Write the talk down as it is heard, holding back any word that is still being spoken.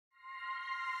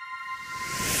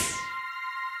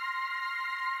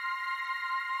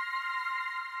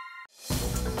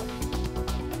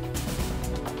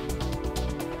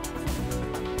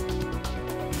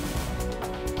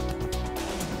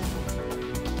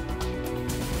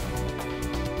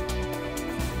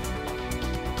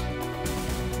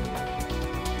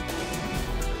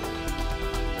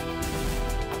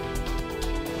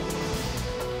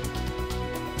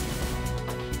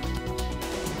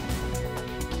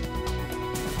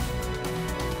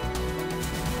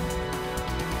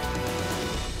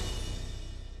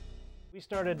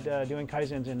started doing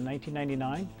Kaizens in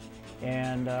 1999,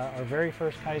 and our very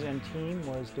first Kaizen team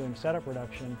was doing setup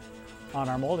reduction on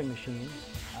our molding machines.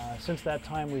 Since that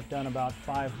time, we've done about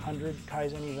 500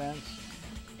 Kaizen events,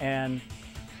 and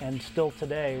still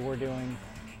today we're doing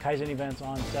Kaizen events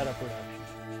on setup reduction.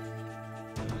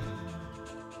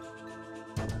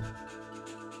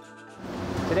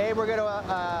 Today we're going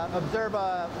to observe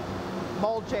a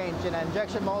mold change in an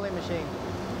injection molding machine.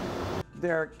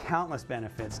 There are countless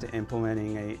benefits to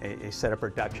implementing a setup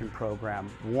reduction program.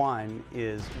 One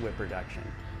is WIP reduction.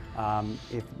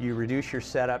 If you reduce your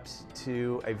setups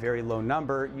to a very low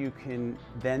number, you can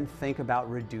then think about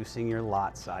reducing your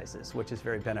lot sizes, which is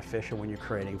very beneficial when you're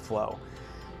creating flow.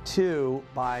 Two,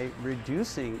 by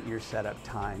reducing your setup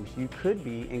times, you could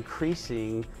be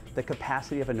increasing the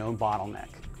capacity of a known bottleneck.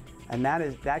 And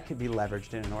that could be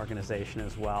leveraged in an organization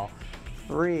as well.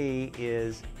 Three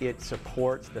is it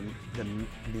supports the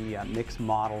mixed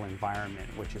model environment,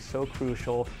 which is so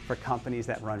crucial for companies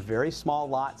that run very small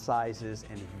lot sizes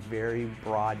and very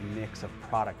broad mix of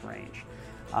product range.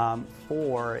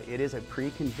 Four, it is a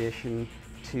precondition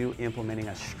to implementing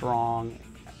a strong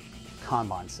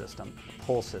Kanban system,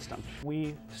 pull system.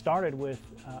 We started with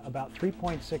about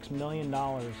 $3.6 million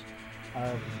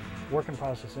of work in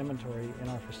process inventory in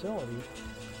our facility,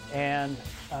 and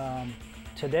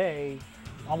today,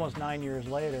 almost 9 years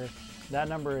later, that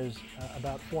number is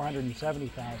about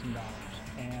 $470,000.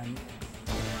 And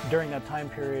during that time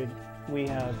period, we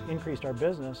have increased our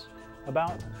business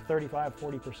about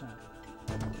 35–40%.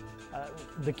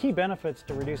 The key benefits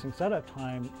to reducing setup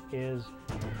time is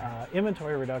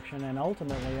inventory reduction and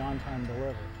ultimately on-time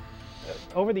delivery.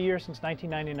 Over the years since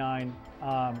 1999,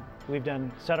 we've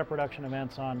done setup reduction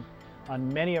events on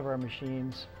many of our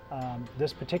machines.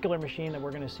 This particular machine that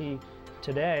we're going to see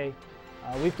today,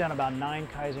 we've done about 9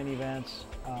 Kaizen events,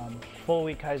 full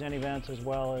week Kaizen events, as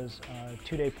well as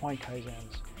 2-day point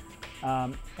Kaizens.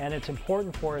 And it's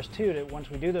important for us too, that once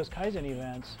we do those Kaizen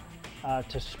events,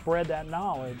 to spread that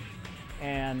knowledge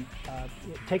and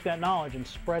take that knowledge and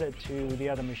spread it to the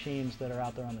other machines that are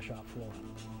out there on the shop floor.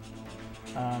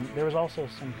 There was also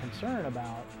some concern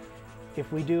about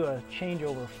if we do a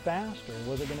changeover faster,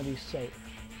 was it going to be safe?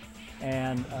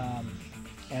 And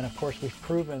of course, we've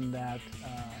proven that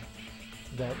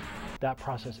that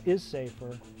process is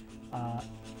safer,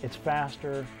 it's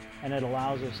faster, and it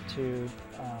allows us to,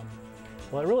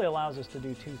 well, it really allows us to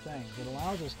do two things. It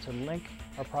allows us to link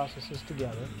our processes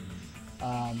together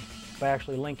by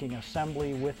actually linking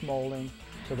assembly with molding,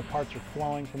 so the parts are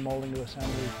flowing from molding to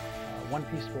assembly,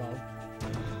 one-piece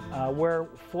flow. Where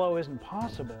flow isn't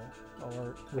possible,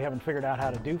 or we haven't figured out how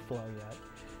to do flow yet,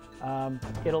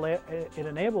 it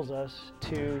enables us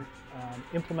to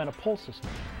implement a pull system,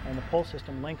 and the pull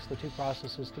system links the two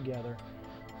processes together,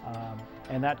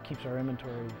 and that keeps our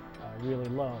inventory really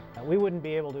low. We wouldn't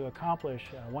be able to accomplish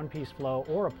one-piece flow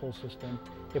or a pull system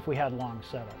if we had long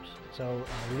setups. So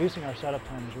reducing our setup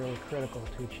time is really critical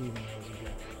to achieving those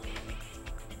objectives.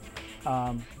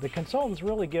 The consultants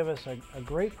really give us a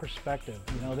great perspective.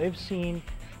 You know, they've seen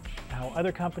how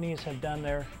other companies have done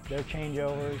their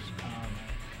changeovers.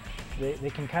 They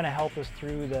can kind of help us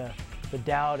through the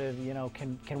doubt of, you know,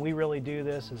 can we really do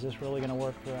this? Is this really going to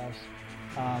work for us?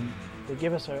 They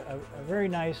give us a very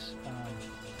nice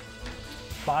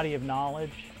body of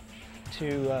knowledge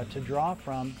to draw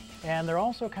from, and they're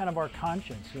also kind of our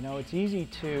conscience. You know, it's easy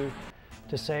to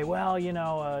say, well, you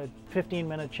know, a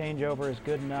 15-minute changeover is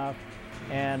good enough,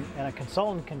 and a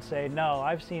consultant can say, no,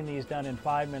 I've seen these done in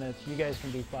 5 minutes, you guys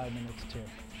can do 5 minutes too.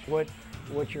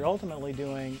 What you're ultimately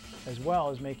doing as well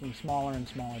is making smaller and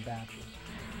smaller batches.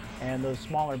 And those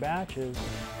smaller batches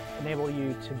enable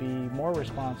you to be more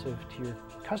responsive to your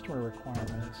customer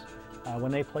requirements.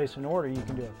 When they place an order, you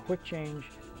can do a quick change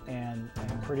and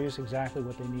produce exactly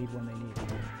what they need when they need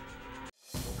it.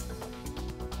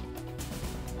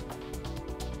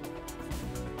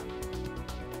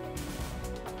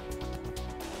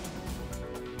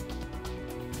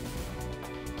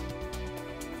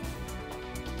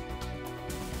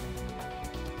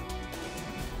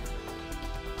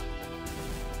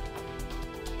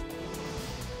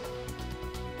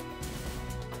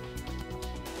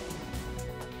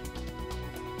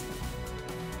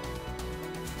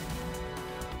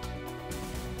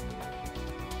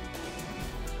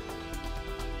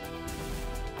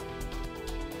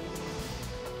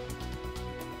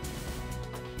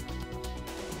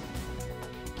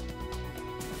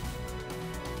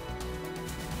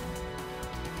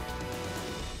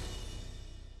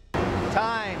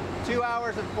 Time, 2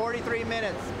 hours and 43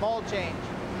 minutes, mold change.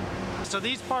 So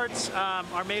these parts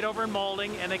are made over in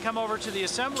molding, and they come over to the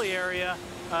assembly area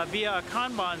via a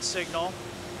Kanban signal.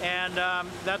 And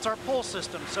that's our pull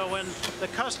system. So when the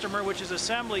customer, which is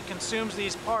assembly, consumes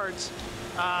these parts,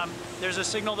 there's a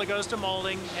signal that goes to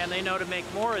molding, and they know to make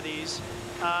more of these.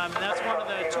 And that's one of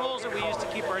the tools that we use to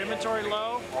keep our inventory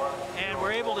low, and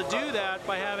we're able to do that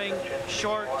by having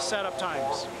short setup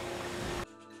times.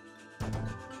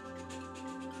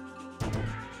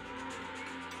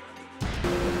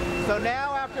 So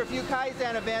now, after a few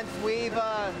Kaizen events,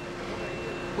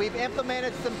 we've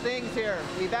implemented some things here.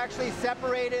 We've actually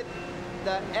separated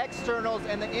the externals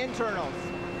and the internals.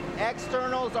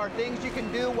 Externals are things you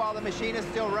can do while the machine is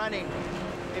still running.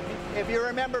 If you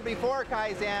remember before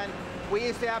Kaizen, we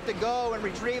used to have to go and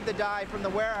retrieve the die from the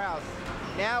warehouse.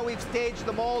 Now we've staged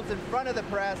the molds in front of the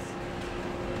press,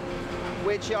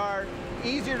 which are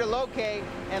easier to locate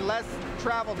and less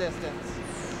travel distance.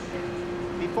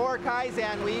 Before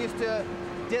Kaizen, we used to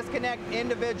disconnect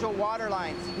individual water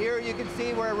lines. Here you can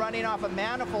see we're running off a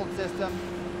manifold system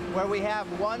where we have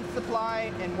one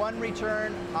supply and one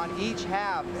return on each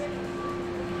halves.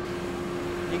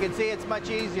 You can see it's much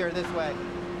easier this way.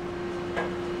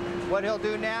 What he'll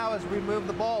do now is remove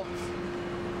the bolts.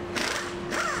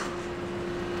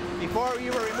 Before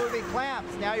you were removing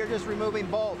clamps, now you're just removing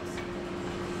bolts.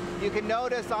 You can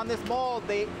notice on this mold,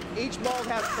 each mold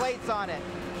has plates on it.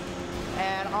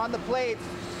 And on the plates,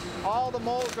 all the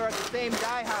molds are at the same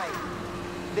die height.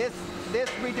 This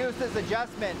reduces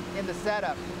adjustment in the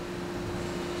setup.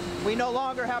 We no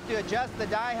longer have to adjust the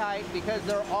die height because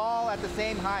they're all at the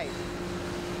same height.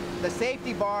 The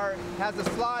safety bar has a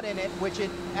slot in it, which it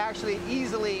actually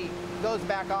easily goes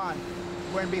back on.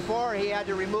 When before he had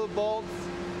to remove bolts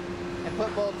and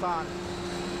put bolts on.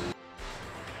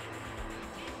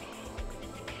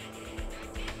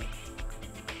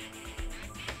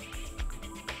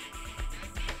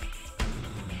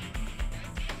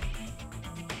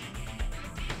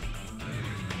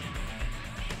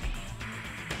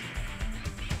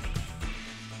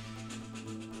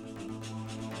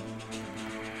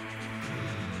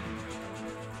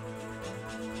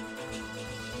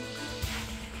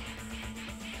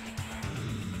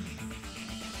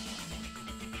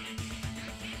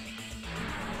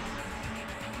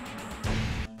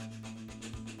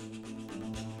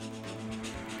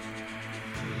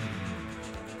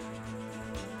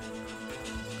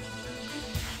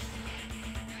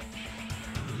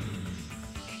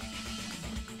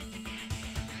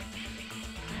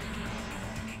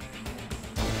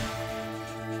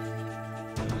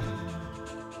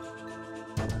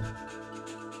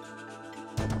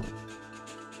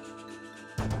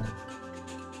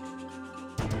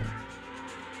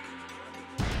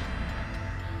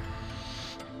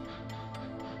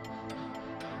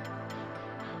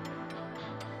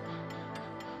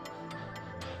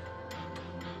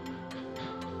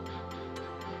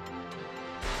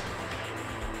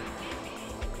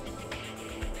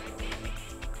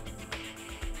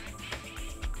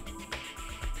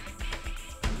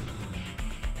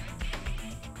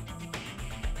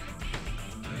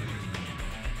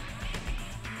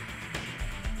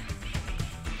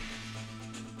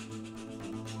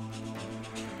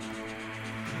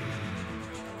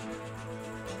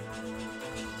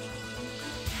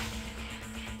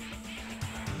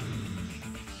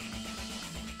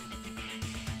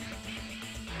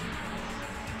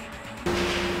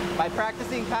 By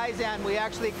practicing Kaizen, we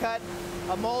actually cut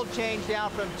a mold change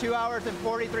down from 2 hours and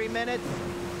 43 minutes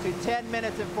to 10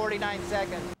 minutes and 49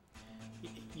 seconds.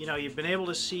 You know, you've been able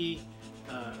to see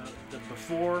the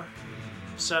before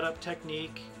setup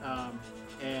technique,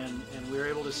 and we were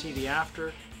able to see the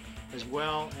after as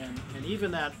well, and even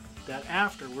that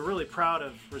after, we're really proud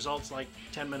of results like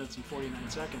 10 minutes and 49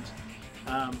 seconds.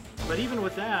 But even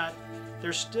with that,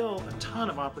 there's still a ton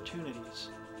of opportunities.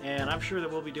 And I'm sure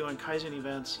that we'll be doing Kaizen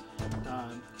events,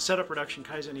 setup reduction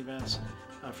Kaizen events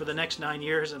for the next 9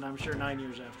 years, and I'm sure 9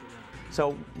 years after that.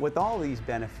 So with all these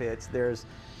benefits, there's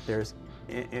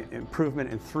improvement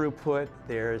in throughput,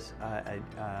 there's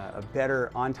a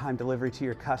better on-time delivery to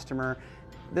your customer.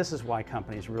 This is why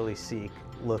companies really seek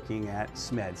looking at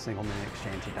SMED, single minute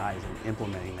exchange of dies, and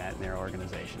implementing that in their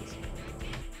organizations.